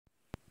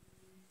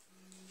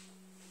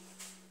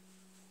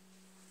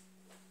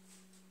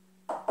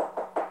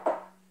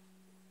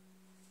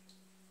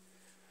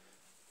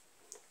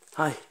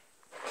Hi.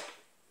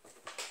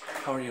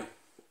 How are you?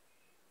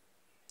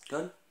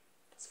 Good?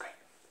 That's great.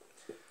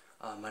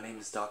 My name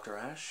is Dr.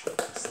 Ash.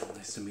 It's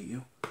nice to meet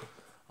you.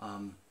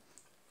 I'm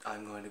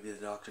going to be the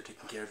doctor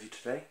taking care of you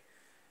today,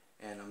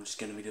 and I'm just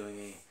going to be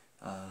doing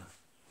a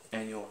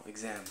annual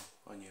exam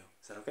on you.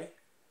 Is that okay?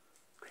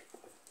 Great.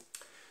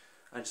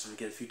 I just want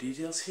to get a few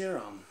details here.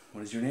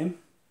 What is your name?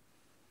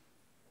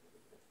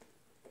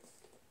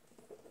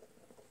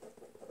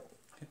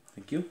 Okay,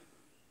 thank you.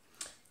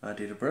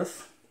 Date of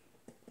birth?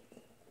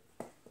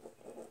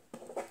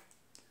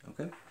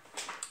 Okay.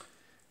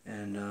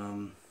 And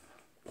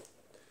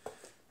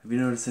have you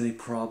noticed any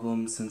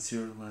problems since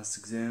your last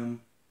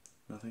exam?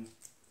 Nothing?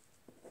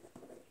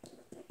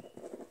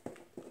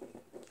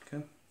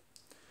 Okay.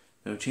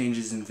 No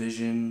changes in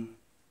vision,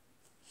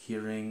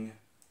 hearing,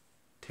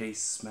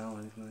 taste, smell,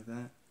 anything like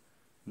that?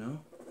 No?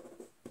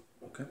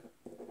 Okay.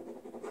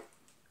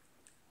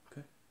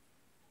 Okay.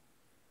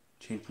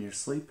 Change in your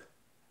sleep?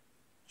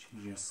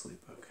 Change in your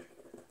sleep, okay.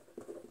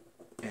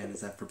 And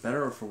is that for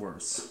better or for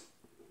worse?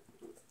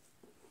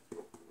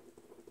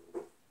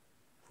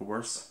 For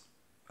worse?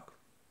 Okay.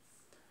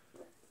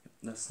 Yep,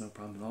 that's no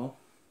problem at all.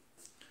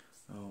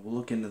 We'll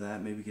look into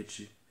that. Maybe give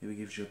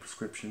you a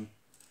prescription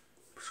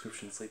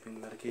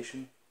sleeping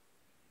medication.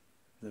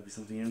 Would that be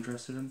something you're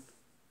interested in?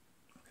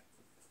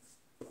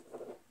 Okay.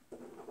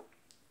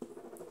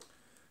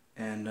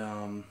 And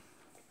on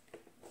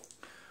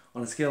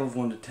a scale of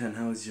 1 to 10,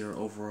 how has your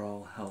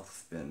overall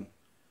health been,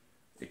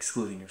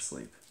 excluding your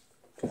sleep?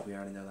 Because we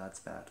already know that's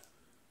bad.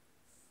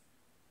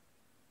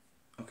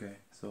 Okay,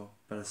 so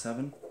about a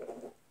 7.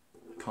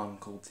 Common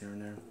colds here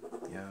and there,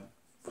 yeah,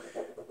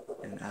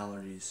 and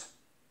allergies.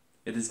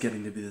 It is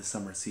getting to be the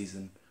summer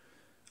season,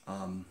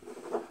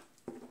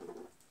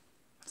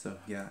 so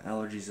yeah,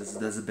 allergies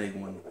is a big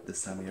one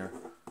this time of year.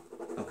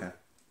 Okay.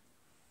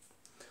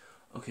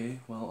 Okay,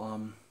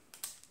 well,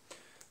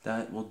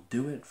 that will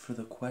do it for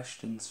the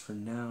questions for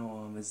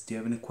now. Do you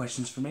have any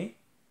questions for me?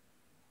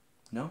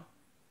 No?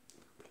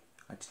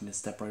 I just need to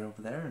step right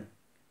over there and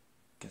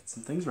get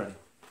some things ready.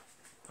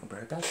 I'll be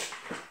right back.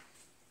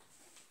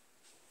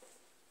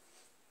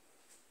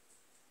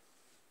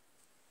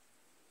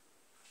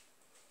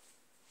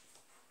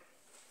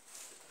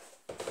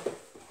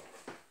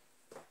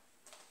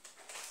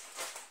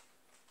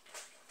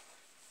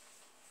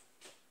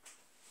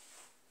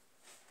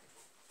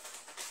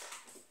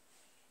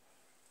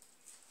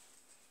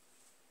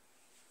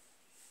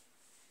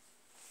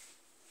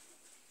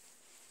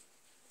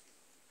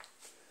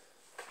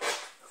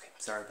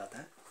 Sorry about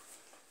that.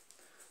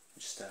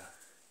 Just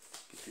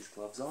get these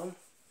gloves on.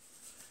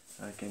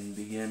 I can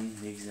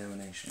begin the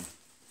examination.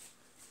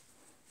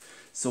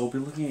 So we'll be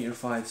looking at your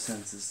 5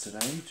 senses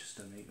today, just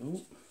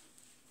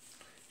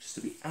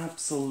to be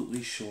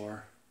absolutely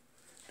sure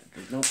that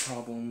there's no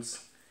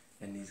problems,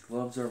 and these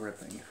gloves are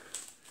ripping.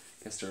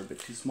 Guess they're a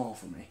bit too small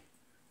for me.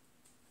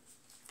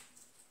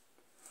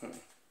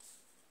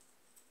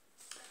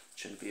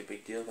 Shouldn't be a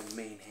big deal. The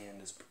main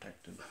hand is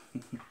protected.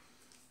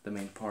 The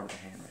main part of the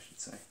hand, I should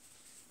say.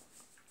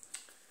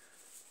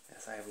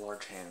 Yes, I have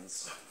large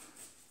hands,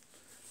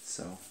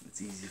 so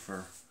it's easy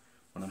for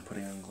when I'm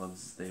putting on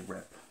gloves, they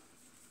rip.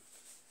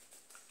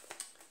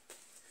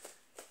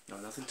 No,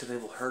 nothing today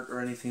will hurt or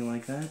anything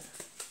like that.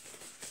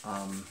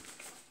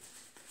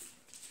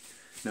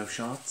 No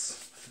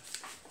shots.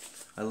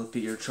 I looked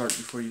at your chart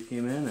before you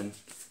came in, and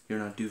you're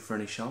not due for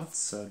any shots,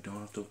 so you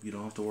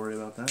don't have to worry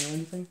about that or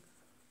anything.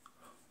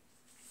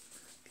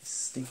 These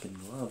stinking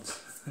gloves.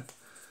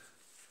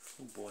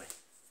 Oh boy.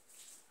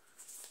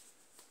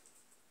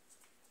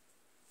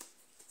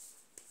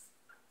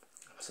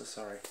 I'm so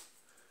sorry.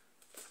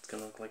 It's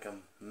gonna look like a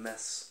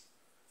mess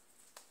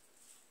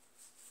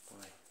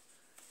when I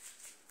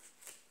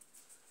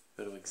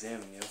go to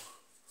examine you,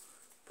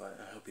 but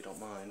I hope you don't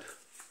mind.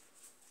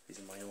 These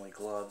are my only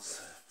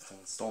gloves.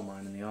 Someone stole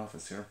mine in the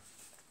office here.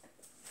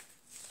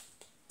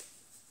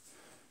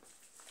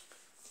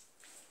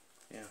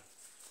 Yeah.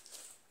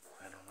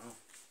 I don't know.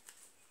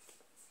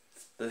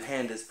 The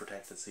hand is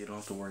protected, so you don't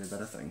have to worry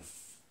about a thing.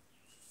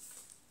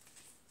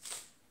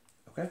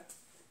 Okay?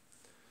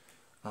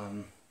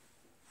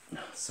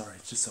 Sorry,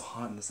 it's just so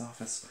hot in this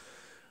office.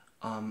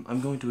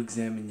 I'm going to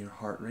examine your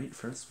heart rate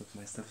first with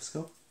my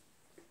stethoscope.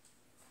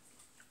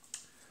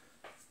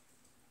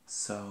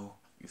 So,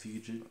 if you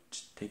could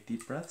just take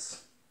deep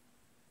breaths.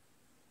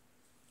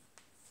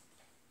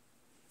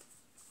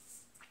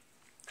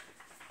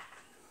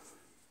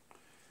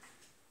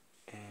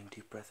 And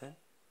deep breath in.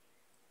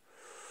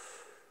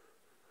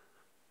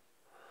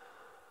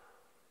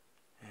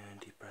 And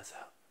deep breath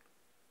out.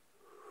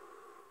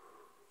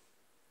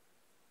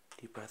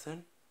 Deep breath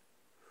in.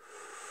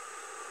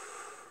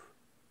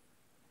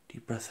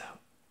 Deep breath out.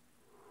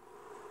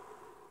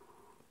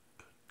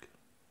 Good, good.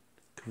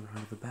 Coming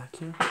around the back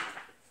here.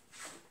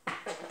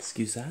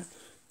 Excuse that.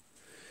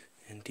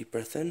 And deep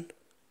breath in.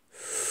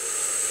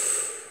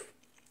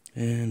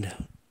 And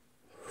out.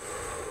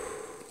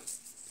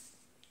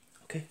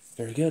 Okay,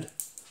 very good.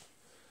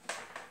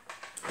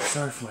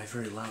 Sorry for my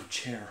very loud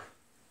chair.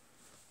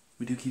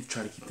 we do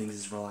try to keep things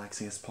as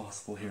relaxing as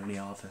possible here in the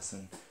office,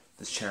 and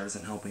this chair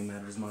isn't helping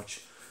matters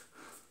much.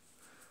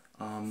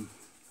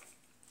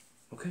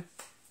 Okay.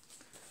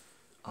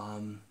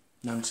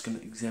 Now I'm just gonna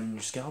examine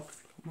your scalp,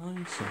 if you don't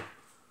mind. So,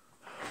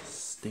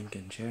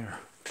 stinking chair.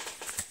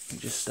 Let me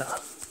just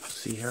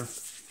see here.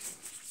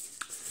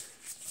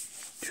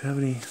 Do you have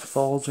any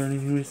falls or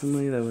anything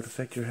recently that would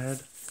affect your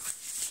head?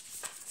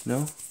 No?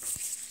 Okay.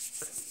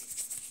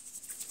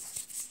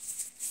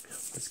 Yeah,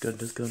 that's good,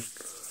 that's good.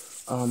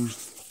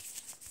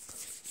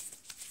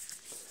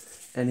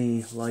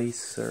 Any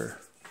lice or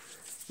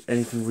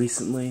anything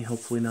recently?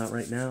 Hopefully not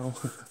right now.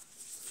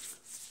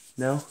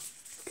 No?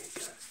 Okay,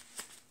 good.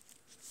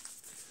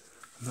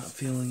 I'm not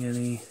feeling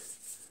any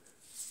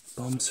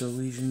bumps or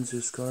lesions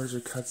or scars or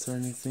cuts or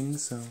anything,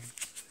 so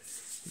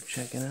you're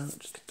checking out.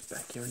 Just get the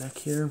back of your neck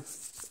here.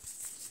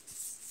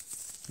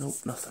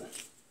 Nope, nothing.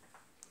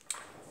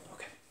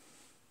 Okay.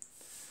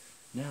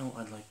 Now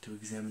I'd like to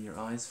examine your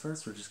eyes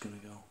first. We're just going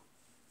to go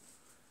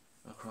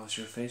across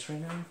your face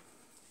right now.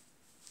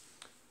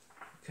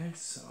 Okay,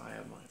 so I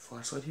have my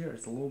flashlight here.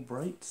 It's a little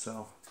bright,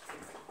 so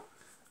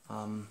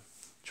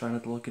try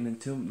not to look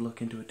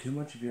into it too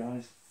much if your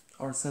eyes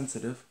are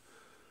sensitive.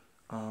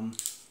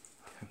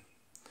 Okay.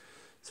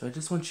 So I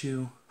just want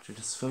you to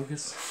just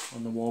focus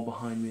on the wall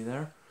behind me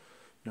there,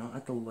 not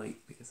at the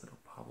light, because it'll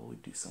probably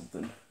do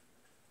something.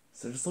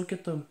 So just look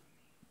at the,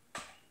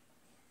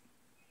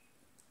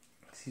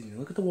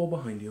 look at the wall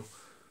behind you,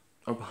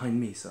 or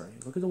behind me, sorry.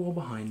 Look at the wall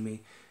behind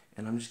me,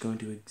 and I'm just going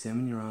to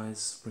examine your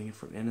eyes, bring it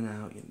from in and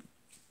out.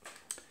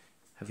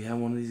 Have you had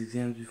one of these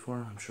exams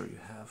before? I'm sure you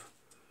have.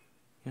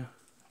 Yeah?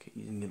 Okay,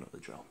 you know the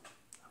drill.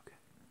 Okay.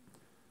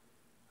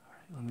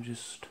 Alright, let me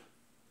just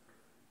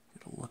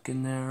get a look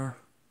in there.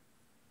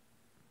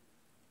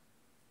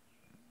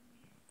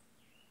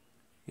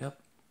 Yep,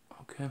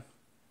 okay.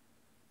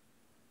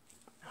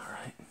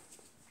 Alright.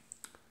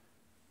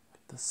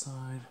 Get this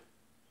side.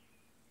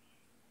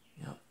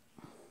 Yep.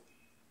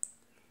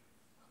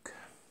 Okay.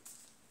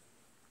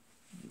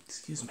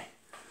 Excuse me.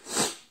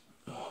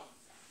 Oh.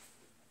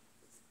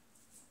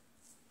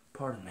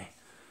 Pardon me.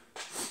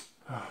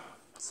 Oh,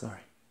 sorry.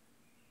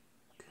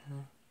 Okay.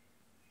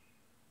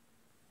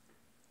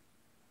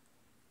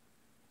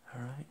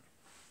 Alright.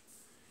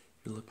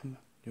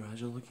 Your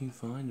eyes are looking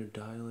fine, they're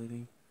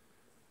dilating.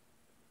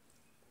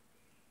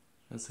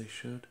 As they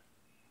should.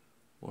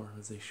 Or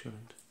as they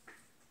shouldn't.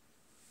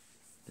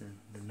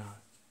 They're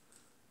not.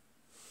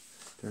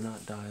 They're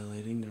not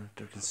dilating,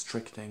 they're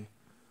constricting.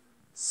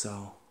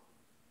 So,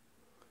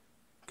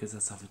 because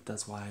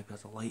that's why I've got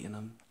to lighten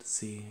them to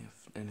see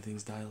if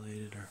anything's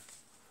dilated or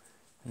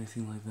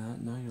anything like that.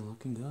 No, you're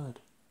looking good.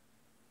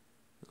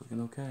 You're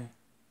looking okay.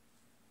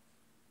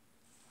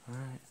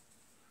 Alright.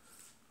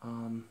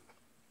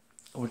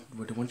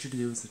 What I want you to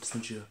do is I just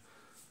want you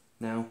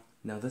to,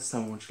 now this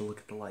time I want you to look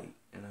at the light,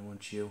 and I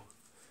want you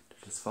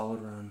to just follow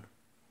it around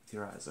with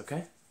your eyes,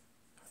 okay?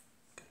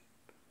 Okay.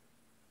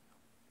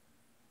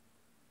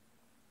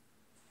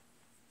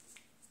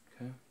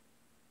 Okay.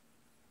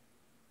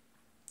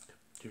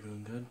 You're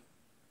doing good.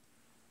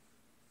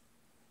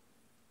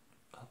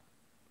 Up.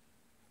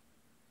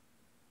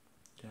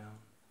 Down.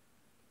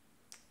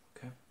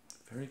 Okay.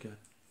 Very good.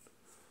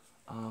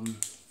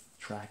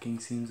 Tracking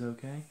seems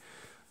okay.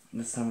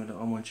 This time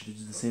I want you to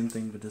do the same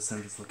thing, but this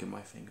time just look at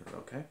my finger,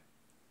 okay?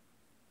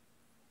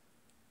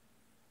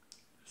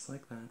 Just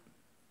like that.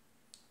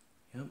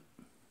 Yep.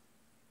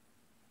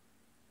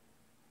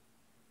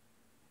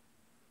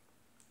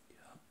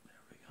 Yep,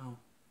 there we go.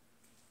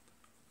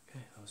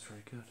 Okay, that was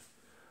very good.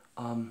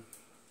 I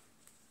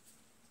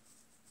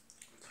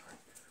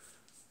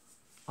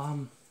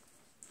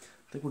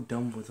think we're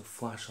done with the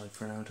flashlight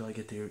for now until I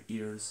get to your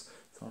ears,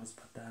 so I'll just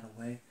put that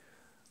away.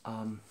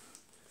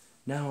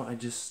 Now I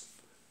just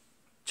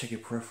check your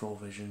peripheral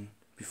vision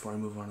before I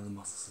move on to the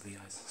muscles of the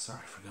eyes. Sorry,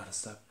 I forgot a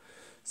step.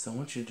 So I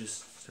want you to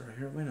just sit right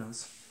here at my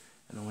nose,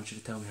 and I want you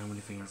to tell me how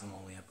many fingers I'm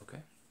holding up,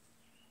 okay?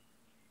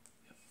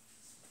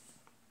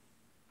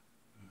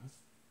 Yep.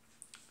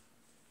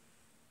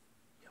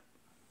 Yep.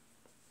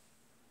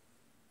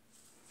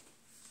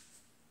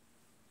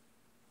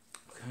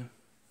 Okay.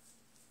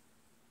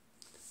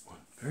 One.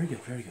 Very good,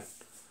 very good.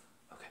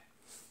 Okay.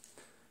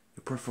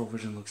 Your peripheral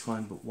vision looks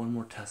fine, but one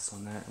more test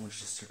on that. I want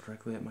you to stare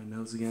directly at my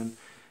nose again,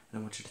 and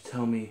I want you to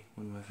tell me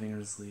when my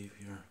fingers leave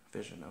your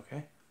vision,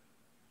 okay?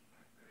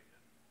 Very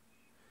good.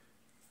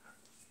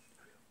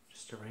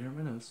 Just stare right here at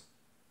my nose.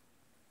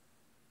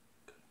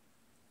 Good.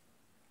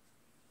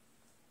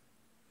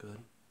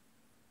 Good.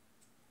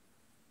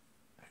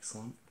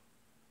 Excellent.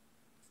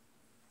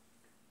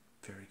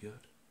 Very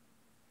good.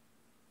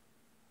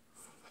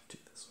 Do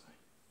it this way.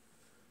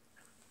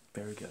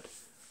 Very good.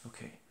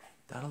 Okay,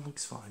 that all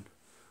looks fine.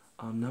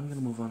 Now I'm gonna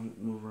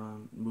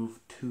move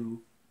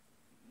to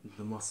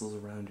the muscles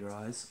around your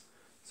eyes.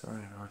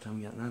 Sorry, I had a hard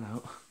time getting that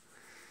out.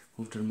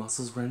 Move to the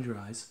muscles around your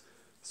eyes.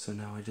 So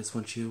now I just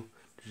want you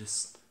to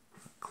just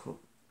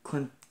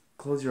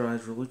close your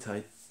eyes really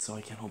tight so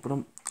I can't open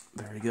them.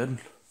 Very good.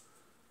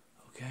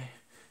 Okay.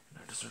 And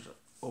I just start to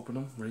open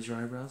them. Raise your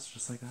eyebrows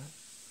just like that.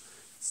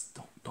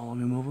 Don't let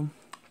me move them.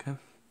 Okay.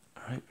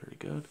 All right. Very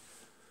good.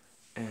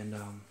 And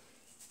now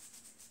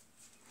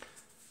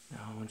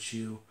I want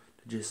you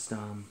to just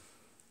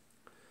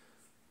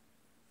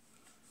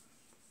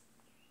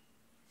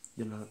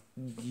you know,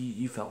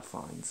 you felt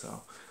fine,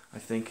 so I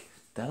think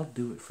that'll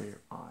do it for your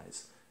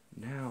eyes.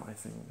 Now I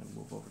think I'm gonna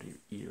move over to your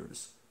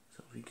ears.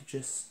 So if you could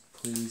just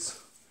please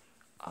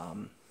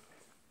turn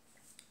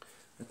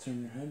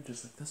your head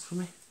just like this for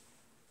me.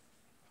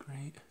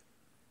 Great.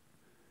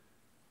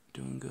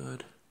 Doing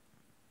good.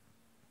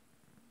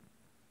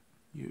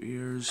 Your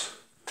ears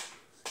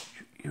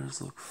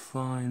look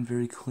fine,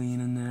 very clean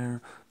in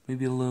there.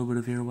 Maybe a little bit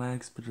of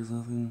earwax, but there's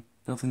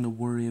nothing to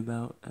worry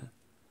about.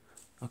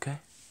 Okay.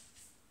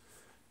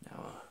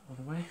 Now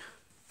other way.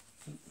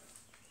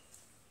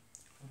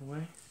 Other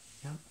way.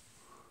 Yep.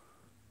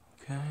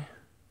 Okay.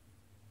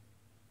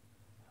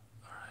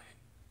 All right.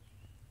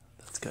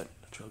 That's good.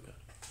 That's real good.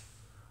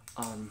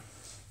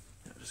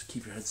 Now just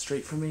keep your head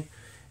straight for me,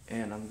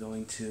 and I'm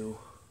going to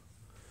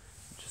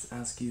just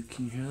ask you.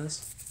 Can you hear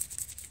this?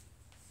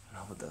 And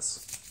how about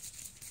this?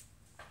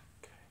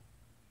 Okay.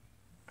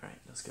 All right.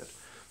 That's good.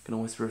 I'm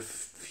gonna whisper a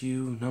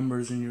few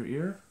numbers in your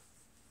ear.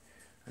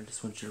 I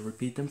just want you to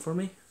repeat them for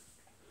me.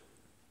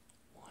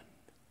 1,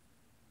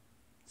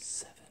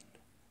 7,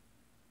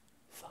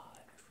 5.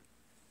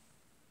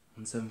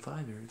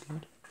 175, very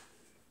good.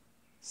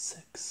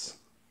 6,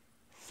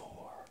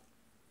 4,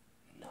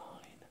 9.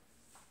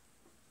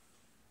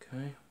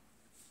 Okay.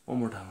 One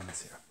more time on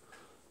this here.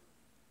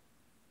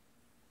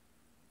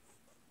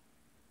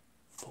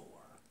 4,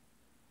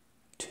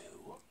 2,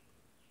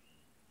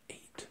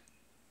 8.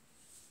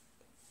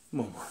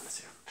 One more on this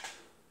here.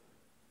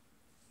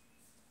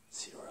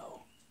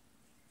 0,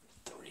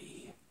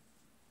 3,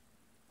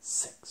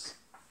 6.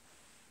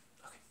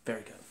 Okay,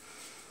 very good.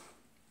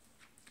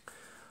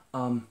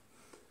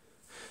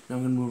 Now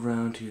I'm gonna move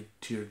around to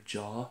your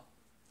jaw,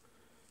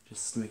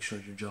 just to make sure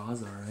your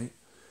jaw's all right.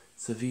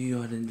 So if you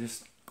go ahead and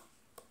just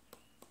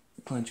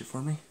clench it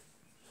for me,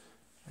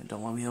 and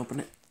don't let me open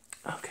it.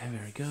 Okay,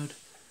 very good.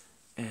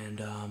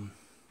 And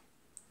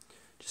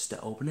just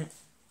to open it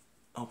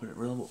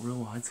real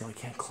wide so I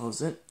can't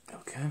close it.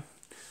 Okay,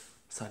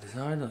 side to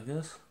side like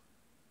this.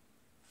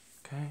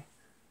 Okay,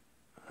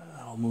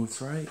 that all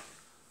moves right.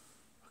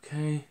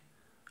 Okay,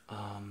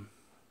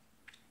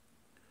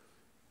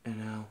 and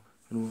now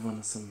I'm gonna move on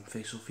to some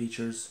facial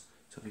features.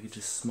 So if you could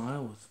just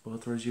smile with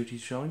both rows of your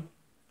teeth showing.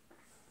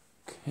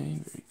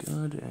 Okay, very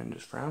good. And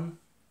just frown.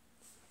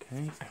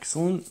 Okay,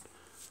 excellent.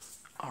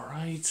 All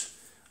right.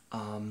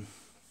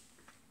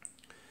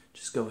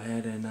 Just go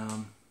ahead and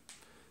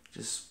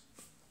just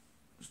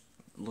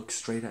look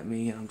straight at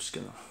me, and I'm just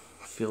gonna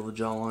feel the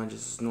jawline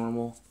just as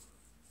normal.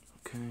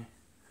 Okay.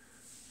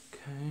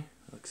 Okay,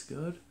 looks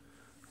good.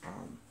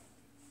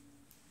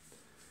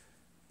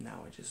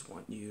 Now I just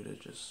want you to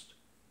just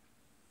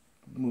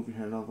move your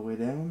head all the way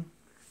down.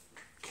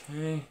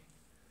 Okay.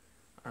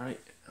 Alright,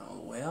 all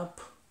the way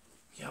up.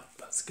 Yep,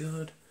 that's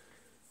good.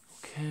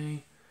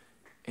 Okay.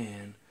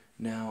 And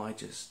now I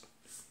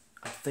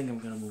think I'm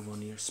gonna move on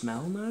to your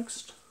smell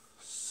next.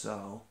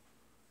 So,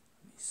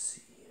 let me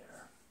see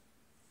here.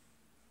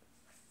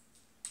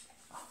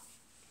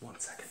 1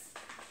 second.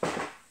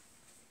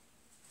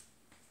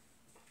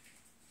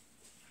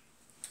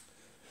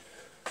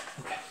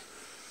 Okay.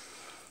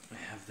 I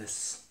have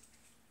this,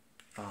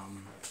 I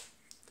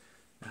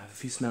have a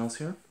few smells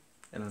here,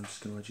 and I'm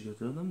just gonna let you go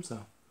through them,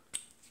 so,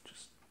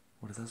 just,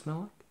 what does that smell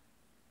like?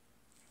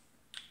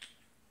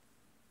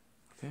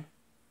 Okay.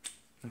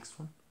 Next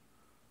one.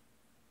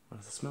 What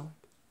does it smell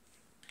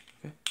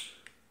like? Okay.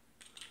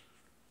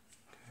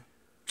 Okay.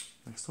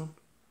 Next one.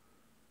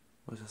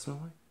 What does that smell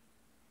like?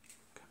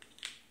 Okay.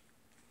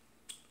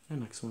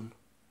 And next one.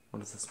 What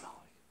does that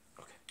smell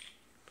like? Okay.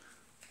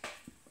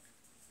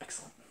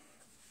 Excellent.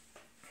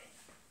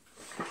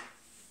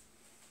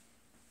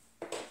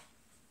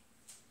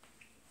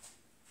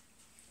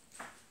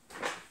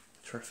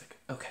 Terrific.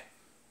 Okay.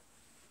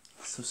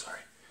 So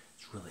sorry.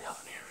 It's really hot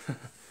in here.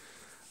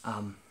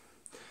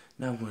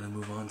 Now I'm going to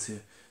move on to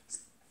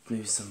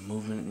maybe some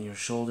movement in your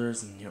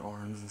shoulders and your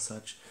arms and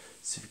such.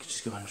 So if you could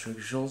just go ahead and shrug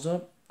your shoulders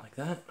up like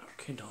that.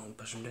 Okay, don't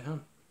push them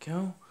down.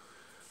 Go.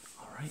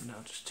 Alright, now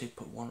just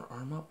put one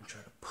arm up and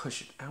try to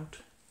push it out.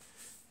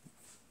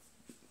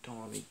 Don't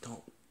let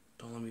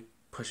me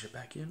push it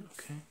back in,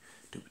 okay?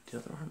 Do it with the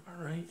other arm,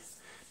 alright.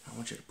 Now I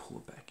want you to pull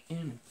it back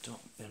in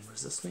and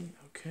resist me,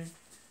 okay?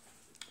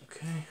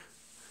 Okay.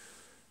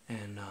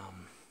 And now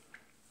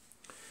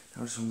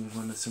we're just gonna move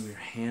on to some of your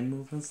hand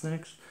movements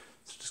next.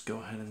 So just go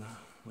ahead and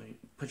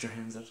put your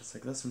hands out just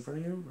like this in front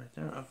of you, right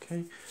there.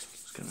 Okay.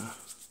 Just gonna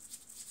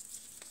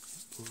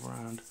move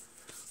around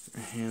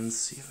your hands,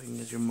 see if I can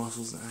get your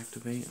muscles to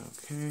activate.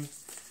 Okay.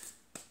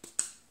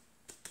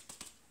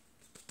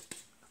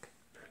 Okay,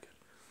 very good.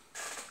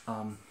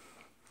 Now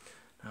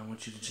I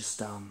want you to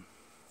just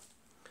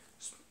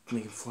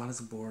make them flat as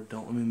a board.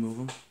 Don't let me move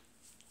them.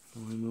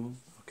 Don't let me move them.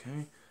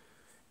 Okay.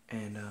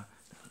 And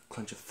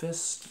clench a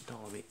fist.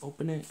 Don't let me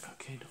open it.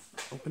 Okay.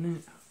 Don't open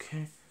it.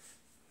 Okay.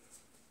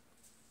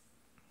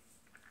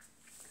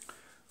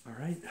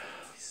 Alright.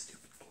 These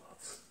stupid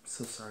gloves. I'm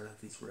so sorry that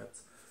these ripped.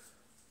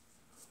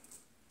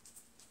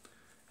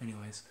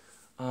 Anyways,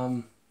 okay.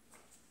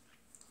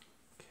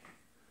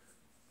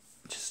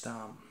 Just,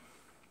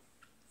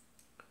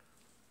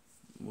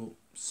 we'll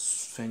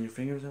fan your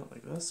fingers out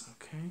like this,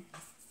 okay.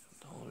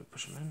 Don't let me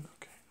push them in,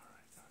 okay,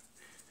 alright.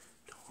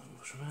 Don't let me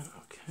push them in,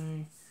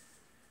 okay.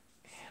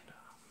 And,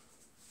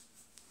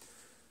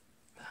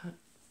 that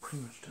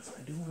pretty much does it.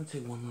 I do want to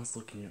take one last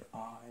look in your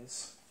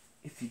eyes,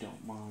 if you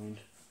don't mind.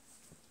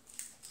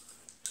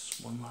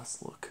 Just one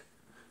last look.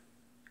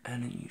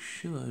 And then you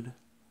should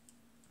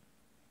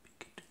be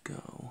good to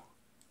go.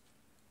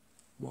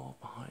 Wall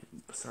behind,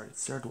 sorry,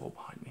 it's the wall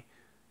behind me.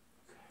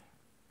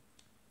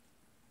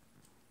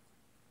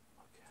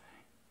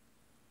 Okay.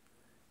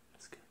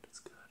 That's good, that's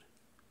good.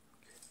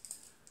 Okay.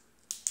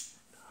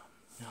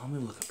 Now let me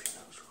look up your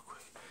nose real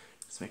quick.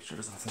 Just make sure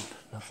there's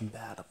nothing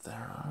bad up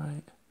there,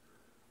 alright?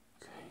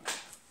 Okay.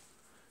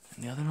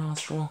 And the other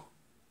nostril?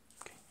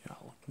 Okay, you're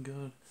all looking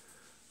good.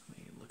 Let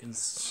me look in.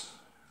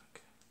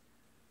 Okay.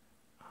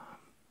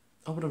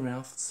 Open up your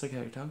mouth, stick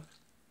out your tongue.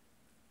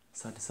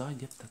 Side to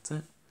side, yep, that's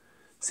it.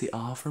 See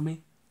ah for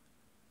me?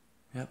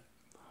 Yep.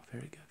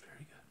 Very good,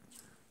 very good.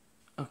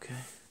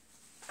 Okay.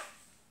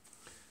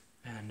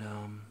 And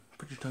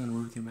put your tongue in the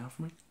roof of your mouth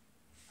for me.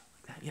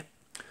 Like that, yep.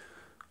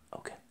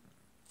 Okay.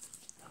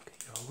 Okay,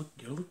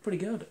 you look pretty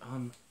good.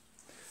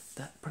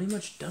 That pretty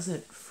much does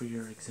it for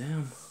your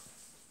exam.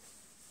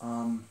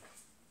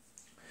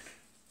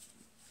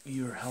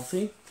 You're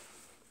healthy.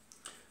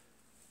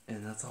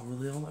 And that's all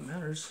that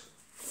matters.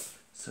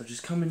 So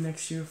just come in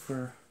next year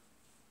for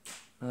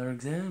another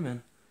exam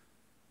and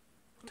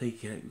we'll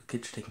get you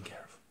taken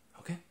care of.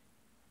 Okay?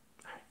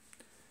 Alright.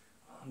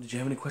 Did you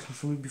have any questions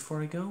for me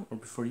before I go? Or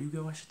before you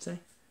go, I should say?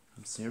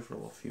 I'm still here for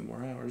a few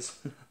more hours.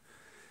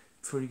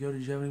 Before you go,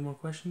 did you have any more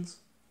questions?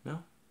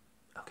 No?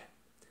 Okay.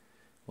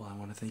 Well, I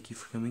want to thank you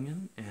for coming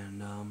in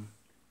and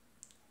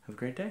have a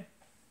great day.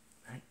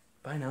 Alright.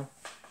 Bye now.